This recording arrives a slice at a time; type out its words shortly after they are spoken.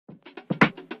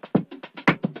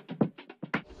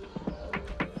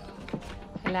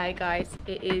Hello guys,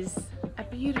 it is a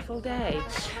beautiful day.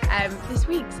 This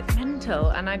week's mental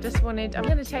and I'm going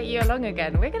to take you along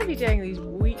again. We're going to be doing these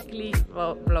weekly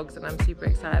vlogs and I'm super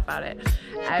excited about it.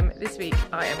 This week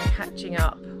I am catching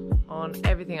up on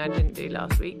everything I didn't do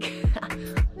last week.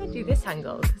 I'm going to do this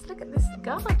angle because look at this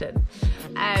garden.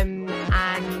 And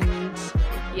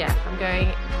yeah,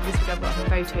 this week I've got a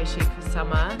photo shoot for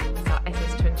summer. It's our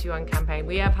SS21 campaign.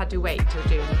 We have had to wait till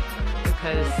June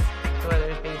because the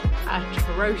weather has been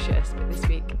atrocious, but this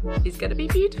week is going to be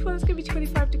beautiful. It's going to be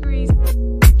 25 degrees.